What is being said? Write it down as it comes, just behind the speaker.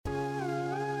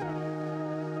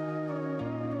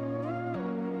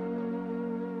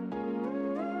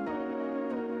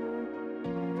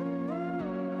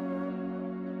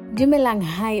Dumelang,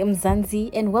 hi, Mzansi,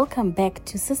 and welcome back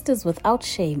to Sisters Without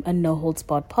Shame, a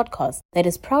no-holds-barred podcast that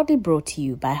is proudly brought to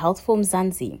you by Health for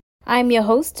Mzansi. I'm your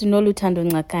host,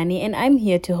 Noluthando Ngakani, and I'm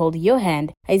here to hold your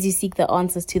hand as you seek the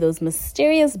answers to those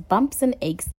mysterious bumps and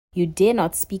aches you dare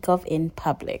not speak of in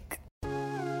public.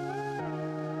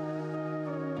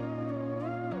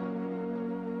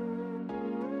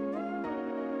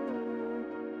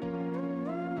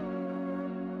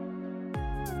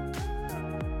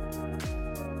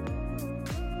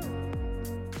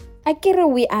 Akira,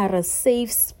 we are a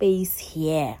safe space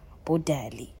here,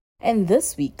 Bodali. And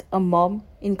this week, a mom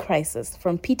in crisis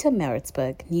from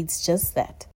Pietermaritzburg needs just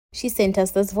that. She sent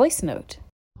us this voice note.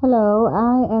 Hello,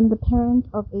 I am the parent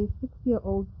of a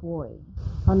 6-year-old boy.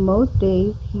 On most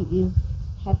days, he is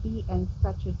happy and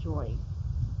such a joy.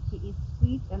 He is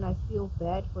sweet and I feel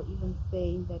bad for even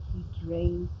saying that he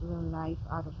drains the life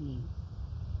out of me.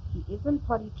 He isn't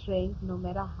potty trained no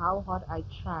matter how hard I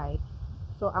try,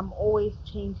 so I'm always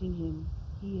changing him.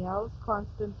 He yells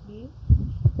constantly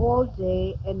all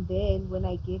day, and then when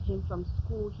I get him from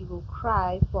school, he will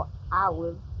cry for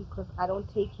hours because I don't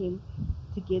take him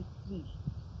to get sleep.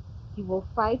 He will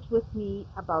fight with me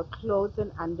about clothes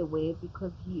and underwear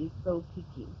because he is so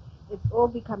picky. It's all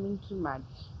becoming too much.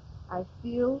 I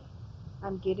feel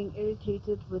I'm getting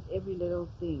irritated with every little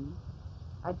thing.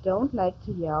 I don't like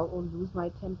to yell or lose my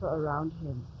temper around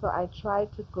him, so I try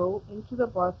to go into the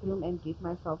bathroom and get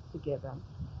myself together.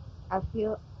 I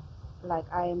feel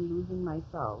like I am losing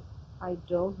myself. I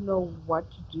don't know what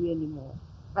to do anymore.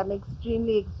 I'm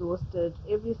extremely exhausted.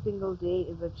 Every single day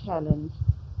is a challenge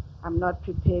I'm not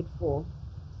prepared for.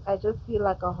 I just feel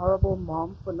like a horrible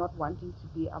mom for not wanting to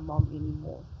be a mom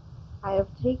anymore. I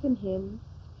have taken him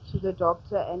to the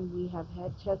doctor and we have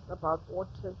had chats about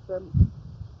autism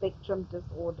spectrum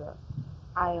disorder.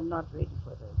 I am not ready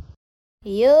for this.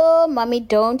 Yo, mommy,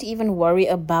 don't even worry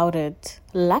about it.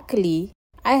 Luckily,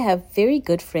 I have very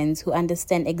good friends who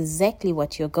understand exactly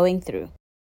what you're going through.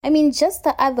 I mean, just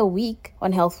the other week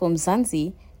on Health for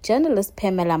Mzansi, journalist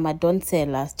Pamela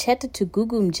Madonsela chatted to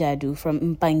Gugu Mjadu from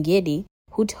Mpangedi,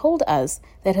 who told us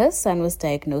that her son was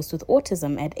diagnosed with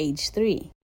autism at age 3.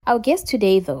 Our guest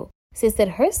today, though, says that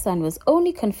her son was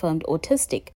only confirmed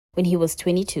autistic when he was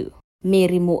 22.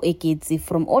 Mary Moeketsi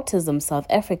from Autism South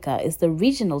Africa is the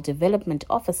Regional Development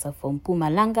Officer for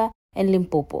Mpumalanga and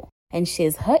Limpopo and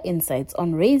shares her insights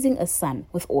on raising a son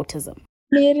with autism.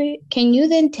 Mary, can you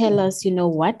then tell us,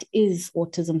 what is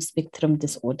autism spectrum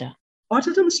disorder?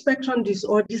 Autism spectrum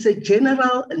disorder is a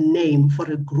general name for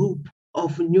a group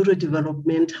of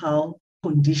neurodevelopmental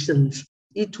conditions.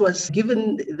 It was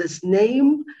given this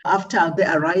name after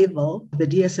the arrival of the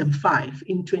DSM-5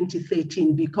 in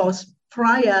 2013 because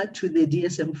prior to the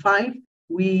DSM-5,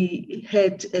 we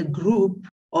had a group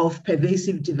of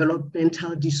pervasive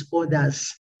developmental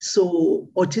disorders. So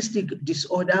autistic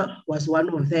disorder was one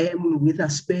of them, with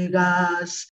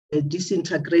Asperger's,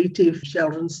 disintegrative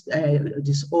children's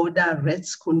disorder,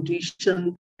 Rett's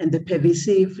condition, and the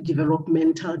pervasive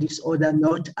developmental disorder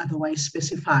not otherwise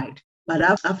specified. But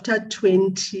after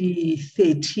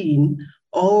 2013,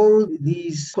 all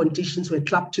these conditions were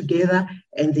clubbed together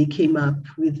and they came up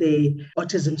with the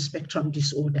autism spectrum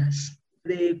disorders.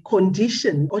 The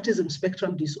condition, autism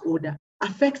spectrum disorder,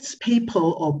 affects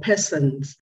people or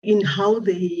persons in how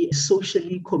they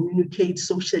socially communicate,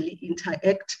 socially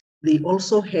interact. They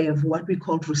also have what we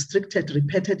call restricted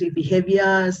repetitive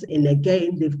behaviors. And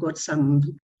again, they've got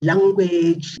some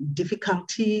language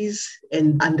difficulties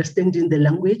and understanding the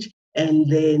language, and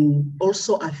then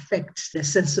also affect the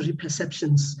sensory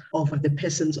perceptions of the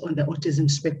persons on the autism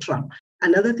spectrum.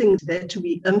 Another thing that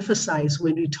we emphasize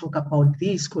when we talk about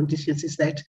these conditions is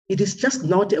that it is just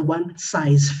not a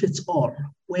one-size-fits-all,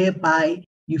 whereby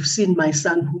you've seen my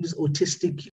son who's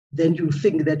autistic, then you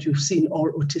think that you've seen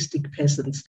all autistic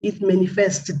persons. It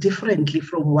manifests differently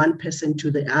from one person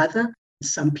to the other.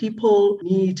 Some people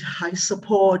need high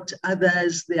support,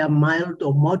 others, they are mild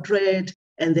or moderate,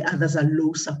 and the others are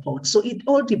low support. So it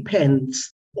all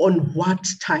depends on what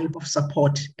type of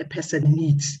support a person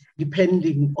needs,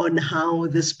 depending on how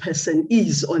this person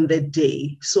is on that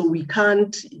day. So we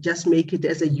can't just make it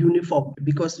as a uniform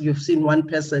because you've seen one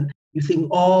person, you think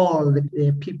all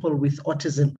the people with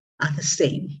autism are the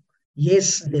same.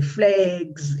 Yes, the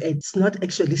flags, it's not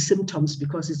actually symptoms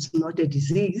because it's not a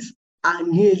disease, are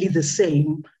nearly the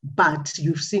same, but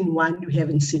you've seen one, you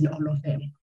haven't seen all of them.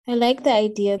 I like the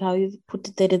idea how you put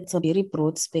it that it's a very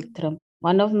broad spectrum.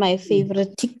 One of my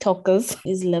favorite TikTokers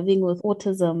is living with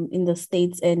autism in the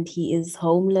States, and he is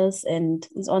homeless and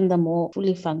is on the more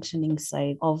fully functioning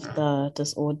side of the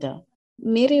disorder.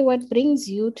 Mary, what brings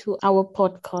you to our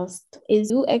podcast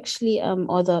is you actually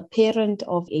are the parent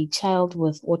of a child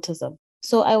with autism.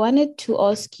 So I wanted to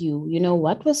ask you,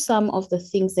 what were some of the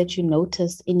things that you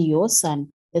noticed in your son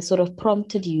that sort of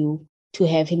prompted you to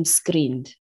have him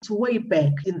screened? Way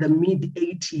back in the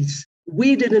mid-80s,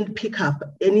 we didn't pick up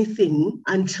anything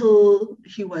until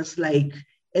he was like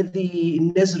at the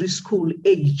nursery school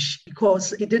age,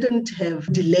 because he didn't have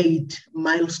delayed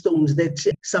milestones that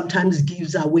sometimes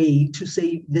gives away to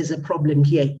say there's a problem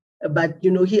here. But,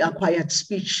 he acquired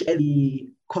speech at the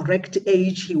correct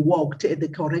age. He walked at the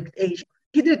correct age.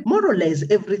 He did more or less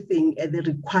everything at the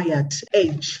required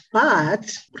age.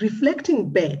 But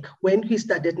reflecting back, when he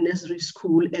started nursery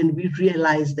school and we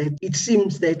realized that it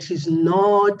seems that he's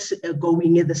not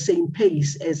going at the same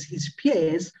pace as his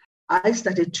peers, I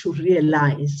started to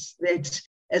realize that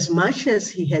as much as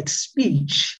he had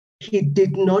speech, he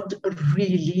did not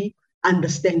really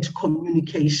understand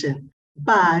communication.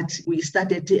 But we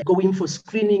started going for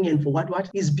screening and for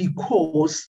what is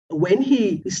because when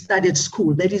he started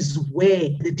school, that is where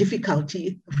the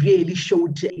difficulty really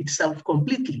showed itself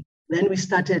completely. Then we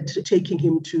started taking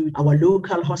him to our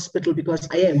local hospital, because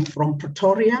I am from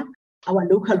Pretoria. Our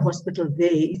local hospital there,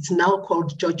 it's now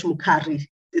called George Mukhari.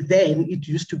 Then it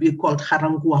used to be called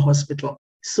Ga-Rankuwa Hospital.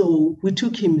 So we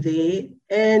took him there,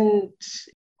 and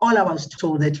all I was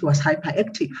told that he was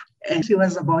hyperactive. And he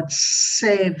was about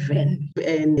 7,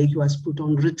 and he was put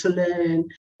on Ritalin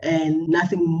and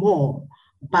nothing more.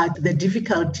 But the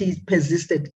difficulty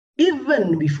persisted.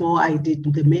 Even before I did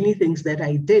the many things that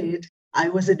I did, I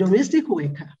was a domestic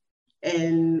worker.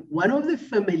 And one of the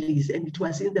families, and it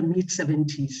was in the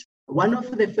mid-70s, one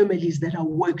of the families that I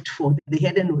worked for, they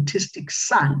had an autistic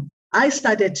son.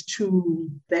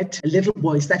 That little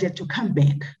boy started to come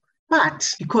back.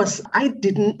 But because I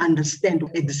didn't understand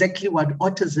exactly what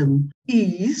autism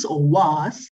is or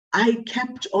was, I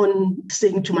kept on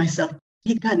saying to myself,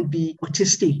 he can't be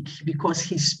autistic because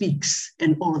he speaks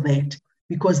and all that.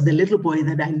 Because the little boy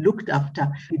that I looked after,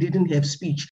 he didn't have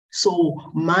speech.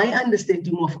 So my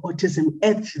understanding of autism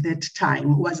at that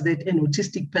time was that an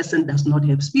autistic person does not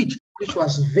have speech, which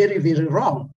was very, very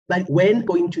wrong. But when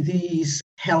going to these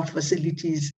health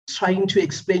facilities, trying to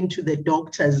explain to the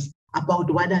doctors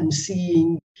about what I'm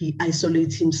seeing, he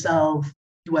isolates himself.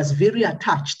 He was very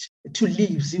attached to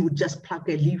leaves. He would just pluck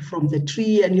a leaf from the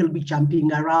tree and he'll be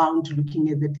jumping around looking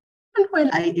at it. And when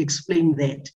I explained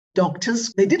that,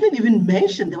 doctors, they didn't even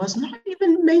mention, there was not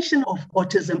even mention of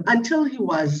autism until he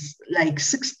was like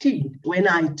 16, when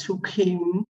I took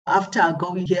him after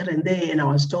going here and there, and I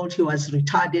was told he was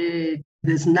retarded.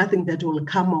 There's nothing that will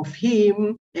come of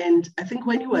him. And I think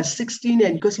when he was 16,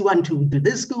 and because he wanted to do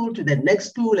this school, to the next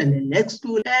school and the next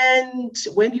school. And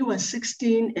when he was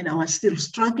 16 and I was still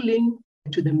struggling,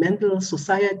 to the Mental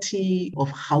Society of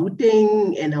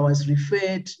Gauteng, and I was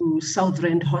referred to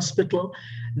Southend Hospital.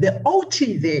 The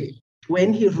OT there,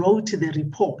 when he wrote the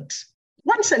report,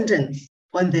 one sentence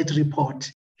on that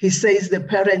report, he says the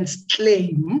parents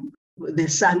claim the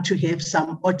son to have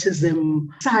some autism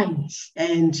signs,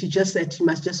 and he just said he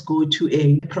must just go to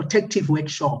a protective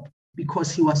workshop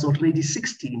because he was already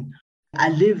 16. I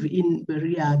live in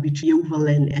Berea between Yeovil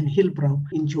and Hillbrow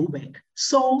in Joburg.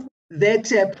 So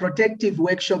that protective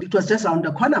workshop, it was just around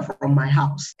the corner from my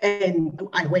house. And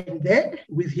I went there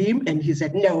with him and he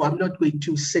said, no, I'm not going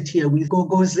to sit here with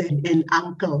gogos and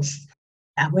uncles.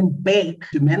 I went back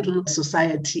to Mental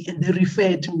Society and they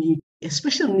referred me a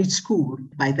special needs school.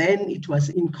 By then it was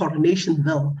in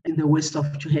Coronationville in the west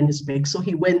of Johannesburg. So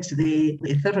he went there,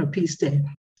 a therapist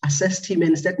assessed him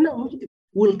and said, no,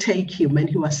 we'll take him. And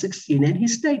he was 16 and he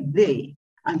stayed there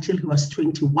until he was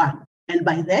 21. And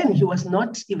by then, he was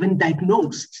not even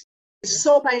diagnosed.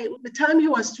 So by the time he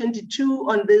was 22,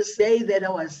 on this day that I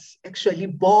was actually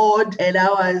bored and I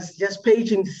was just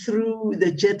paging through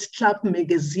the Jet Club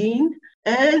magazine,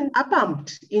 and I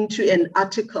bumped into an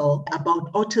article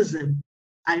about autism.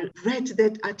 I read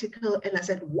that article and I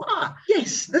said, wow,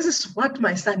 yes, this is what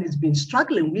my son has been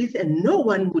struggling with, and no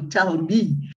one would tell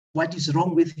me what is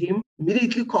wrong with him.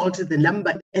 Immediately called the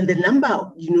number, and the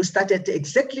number, started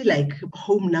exactly like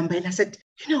home number. And I said,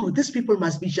 these people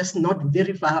must be just not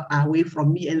very far away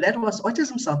from me. And that was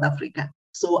Autism South Africa.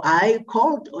 So I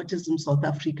called Autism South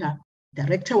Africa.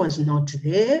 Director was not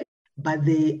there, but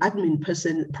the admin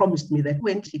person promised me that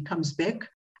when she comes back,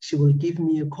 she will give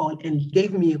me a call, and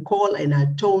gave me a call. And I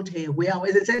told her where I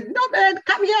was and said, no, man,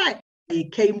 come here. I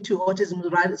came to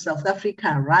Autism South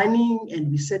Africa running, and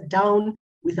we sat down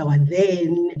with our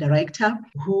then director,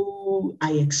 who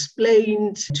I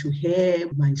explained to her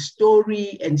my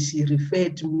story, and she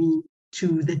referred me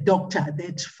to the doctor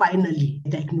that finally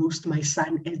diagnosed my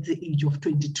son at the age of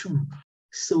 22.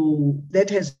 So that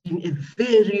has been a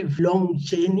very long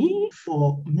journey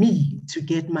for me to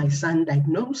get my son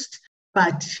diagnosed,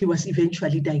 but he was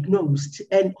eventually diagnosed.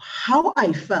 And how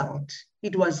I felt,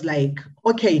 it was like,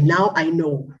 okay, now I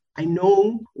know. I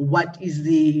know what is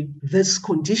this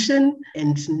condition,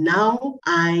 and now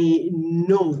I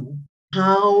know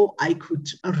how I could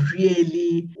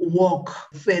really walk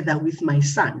further with my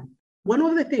son. One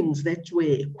of the things that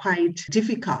were quite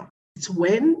difficult is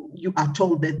when you are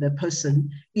told that the person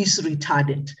is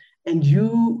retarded and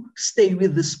you stay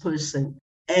with this person.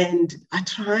 And I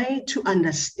try to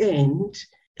understand,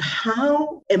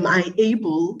 how am I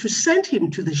able to send him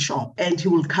to the shop and he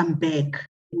will come back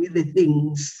with the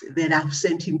things that I've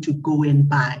sent him to go and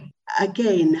buy?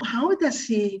 Again, how does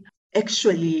he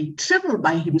actually travel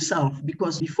by himself?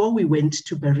 Because before we went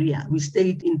to Berea, we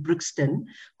stayed in Brixton,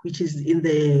 which is in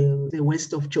the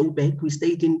west of Joburg. We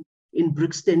stayed in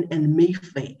Brixton and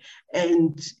Mayfair.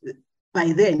 And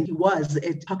by then he was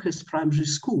at Parkhurst Primary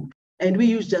School. And we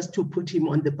used just to put him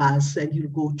on the bus and he'll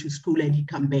go to school and he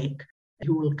come back. He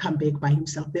will come back by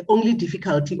himself. The only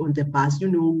difficulty on the bus,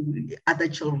 other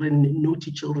children,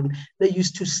 naughty children, they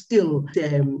used to steal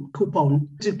the coupon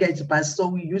to get the bus. So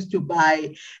we used to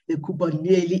buy the coupon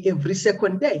nearly every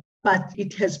second day. But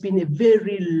it has been a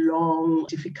very long,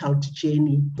 difficult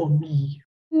journey for me.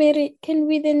 Mary, can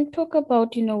we then talk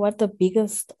about, what the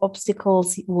biggest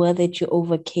obstacles were that you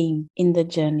overcame in the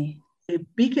journey? The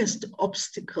biggest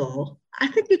obstacle, I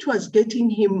think it was getting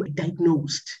him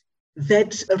diagnosed.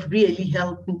 That really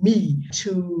helped me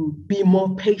to be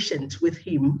more patient with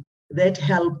him. That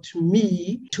helped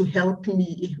me to help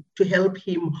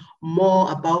him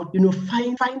more about,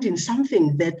 finding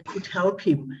something that could help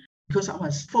him. Because I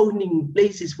was phoning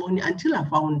places until I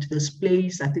found this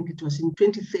place. I think it was in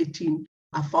 2013.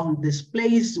 I found this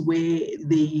place where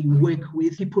they work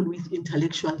with people with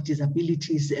intellectual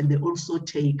disabilities, and they also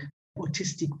take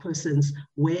autistic persons,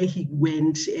 where he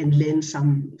went and learned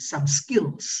some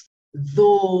skills.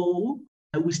 Though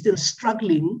we're still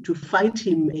struggling to find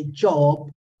him a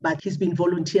job, but he's been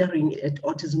volunteering at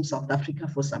Autism South Africa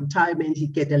for some time and he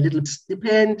get a little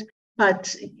stipend. But,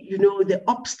 the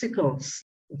obstacles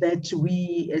that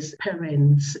we as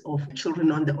parents of children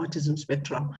on the autism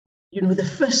spectrum, the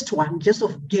first one, just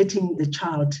of getting the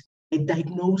child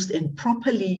diagnosed and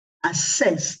properly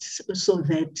assessed so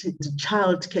that the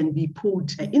child can be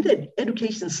put in the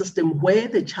education system where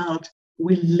the child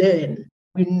will learn.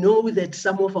 We know that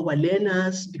some of our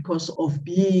learners, because of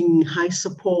being high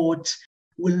support,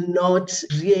 will not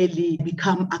really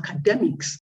become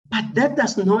academics. But that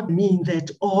does not mean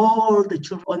that all the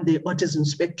children on the autism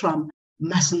spectrum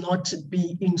must not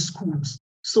be in schools.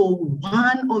 So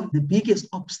one of the biggest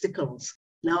obstacles,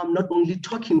 now I'm not only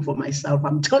talking for myself,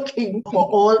 I'm talking for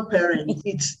all parents,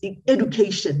 it's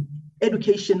education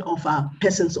of our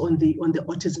persons on the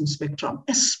autism spectrum,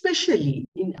 especially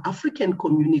in African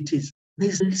communities.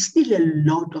 There's still a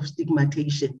lot of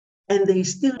stigmatization and there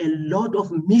is still a lot of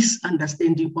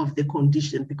misunderstanding of the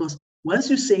condition, because once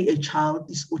you say a child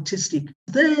is autistic,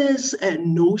 there's a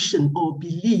notion or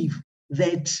belief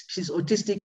that she's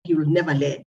autistic, he will never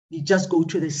learn. You just go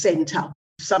to the center.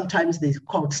 Sometimes they're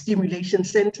called stimulation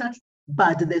centers,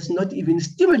 but there's not even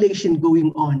stimulation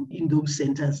going on in those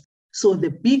centers. So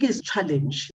the biggest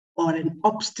challenge or an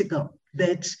obstacle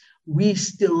that we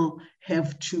still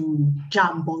have to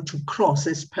jump or to cross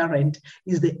as parent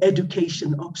is the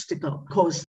education obstacle.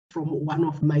 Because from one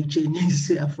of my journeys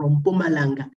from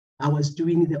Mpumalanga, I was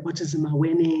doing the autism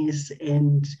awareness,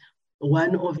 and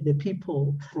one of the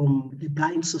people from the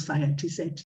Blind Society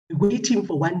said, waiting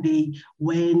for one day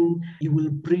when you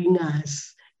will bring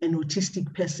us an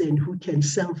autistic person who can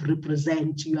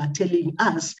self-represent. You are telling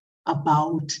us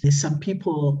about some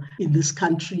people in this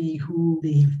country who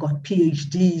they've got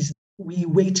PhDs. We're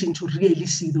waiting to really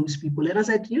see those people. And I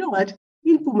said, you know what?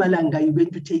 In Mpumalanga, you're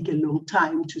going to take a long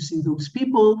time to see those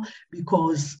people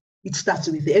because it starts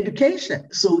with the education.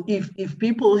 So if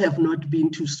people have not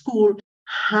been to school,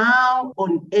 how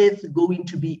on earth going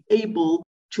to be able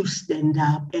to stand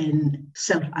up and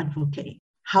self-advocate?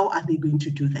 How are they going to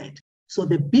do that? So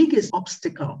the biggest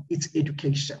obstacle is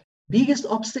education. Biggest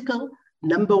obstacle,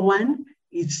 number one,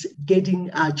 is getting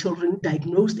our children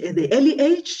diagnosed at the early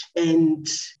age and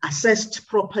assessed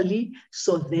properly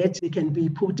so that they can be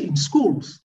put in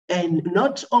schools. And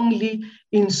not only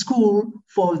in school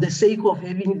for the sake of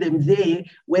having them there,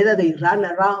 whether they run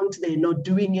around, they're not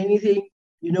doing anything.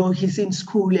 He's in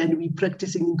school and we're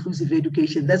practicing inclusive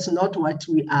education. That's not what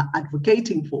we are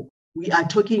advocating for. We are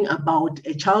talking about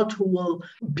a child who will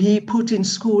be put in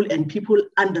school and people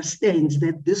understand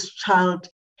that this child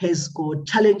has got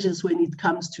challenges when it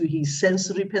comes to his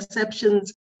sensory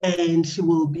perceptions, and she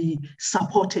will be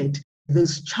supported.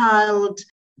 This child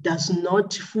does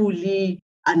not fully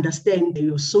understand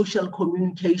your social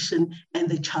communication, and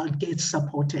the child gets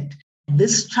supported.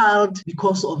 This child,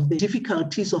 because of the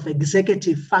difficulties of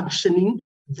executive functioning,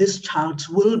 this child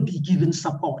will be given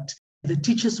support. The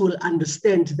teachers will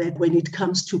understand that when it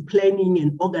comes to planning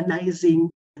and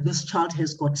organizing, this child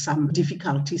has got some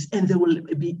difficulties, and they will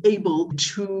be able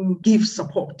to give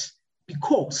support,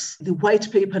 because the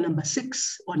white paper number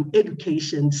 6 on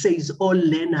education says all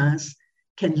learners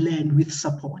can learn with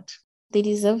support. They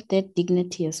deserve that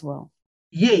dignity as well.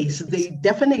 Yes, they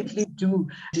definitely do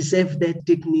deserve that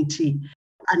dignity.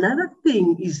 Another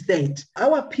thing is that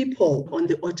our people on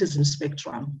the autism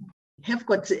spectrum have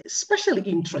got a special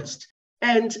interest,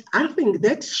 and I think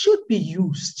that should be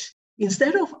used.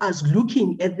 Instead of us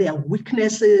looking at their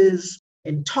weaknesses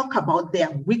and talk about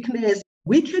their weakness,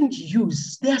 we can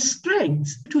use their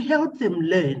strengths to help them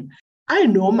learn. I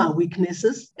know my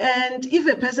weaknesses, and if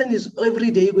a person is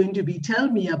every day going to be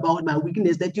telling me about my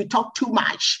weakness, that you talk too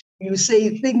much, you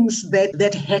say things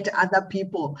that hurt other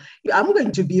people, I'm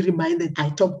going to be reminded I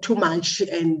talk too much,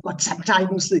 and but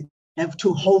sometimes I have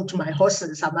to hold my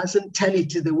horses. I mustn't tell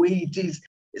it the way it is.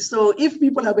 So if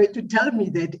people are going to tell me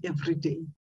that every day,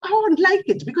 I won't like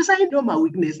it, because I know my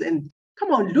weakness. And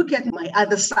come on, look at my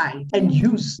other side and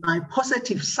use my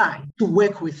positive side to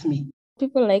work with me.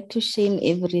 People like to shame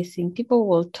everything. People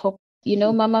will talk.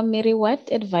 Mama Mary, what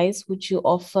advice would you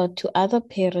offer to other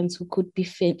parents who could be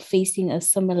facing a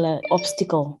similar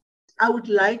obstacle? I would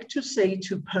like to say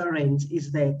to parents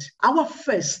is that our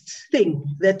first thing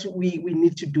that we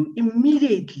need to do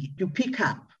immediately to pick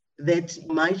up that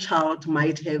my child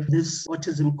might have this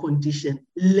autism condition,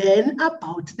 learn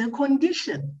about the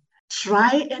condition.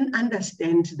 Try and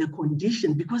understand the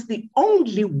condition, because the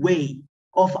only way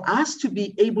of us to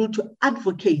be able to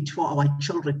advocate for our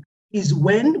children is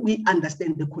when we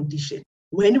understand the condition.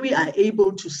 When we are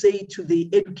able to say to the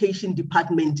education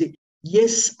department,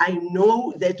 yes, I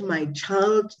know that my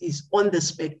child is on the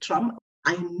spectrum.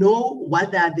 I know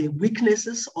what are the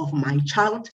weaknesses of my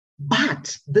child,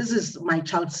 but this is my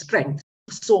child's strength.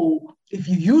 So if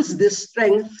you use this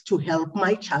strength to help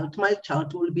my child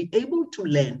will be able to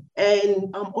learn. And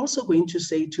I'm also going to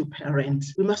say to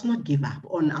parents, we must not give up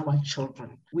on our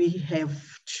children. We have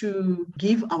to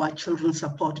give our children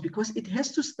support, because it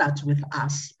has to start with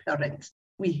us, parents.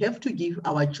 We have to give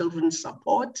our children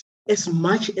support as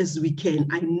much as we can.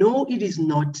 I know it is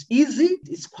not easy.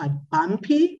 It's quite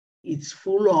bumpy. It's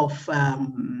full of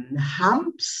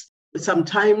humps.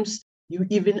 Sometimes you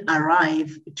even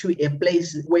arrive to a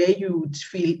place where you would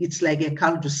feel it's like a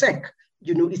cul-de-sac.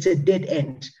 It's a dead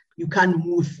end. You can't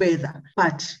move further.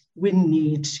 But we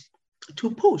need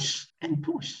to push and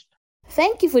push.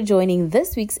 Thank you for joining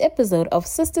this week's episode of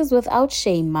Sisters Without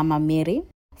Shame, Mama Mary.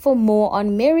 For more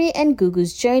on Mary and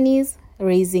Gugu's journeys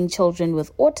raising children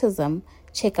with autism,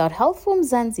 check out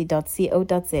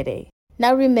healthformzansi.co.za.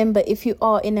 Now remember, if you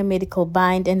are in a medical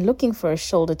bind and looking for a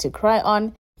shoulder to cry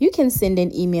on, you can send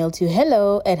an email to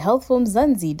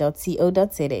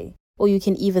hello@healthformzansi.co.za, or you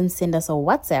can even send us a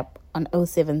WhatsApp on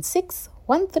 076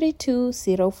 132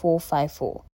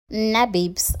 0454. Nah,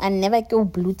 babes, I never go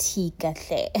blue tea,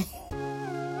 kahle.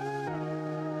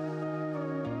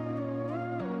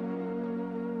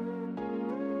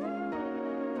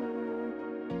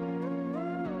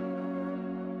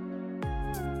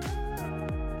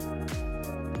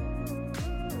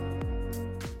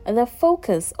 The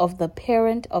focus of the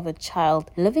parent of a child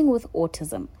living with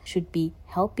autism should be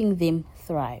helping them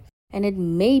thrive. And it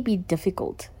may be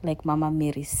difficult, like Mama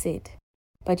Mary said,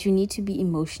 but you need to be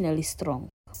emotionally strong.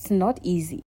 It's not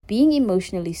easy. Being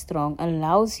emotionally strong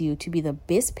allows you to be the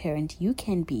best parent you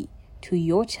can be to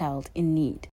your child in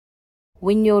need.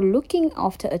 When you're looking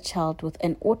after a child with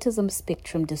an autism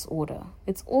spectrum disorder,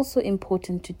 it's also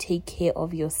important to take care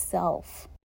of yourself.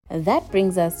 That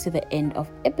brings us to the end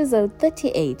of episode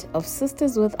 38 of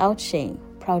Sisters Without Shame,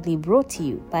 proudly brought to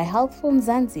you by Health for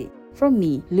Mzansi. From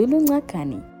me, Lulu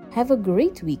Ngakani. Have a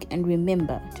great week, and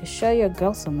remember to show your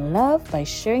girl some love by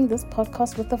sharing this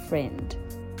podcast with a friend.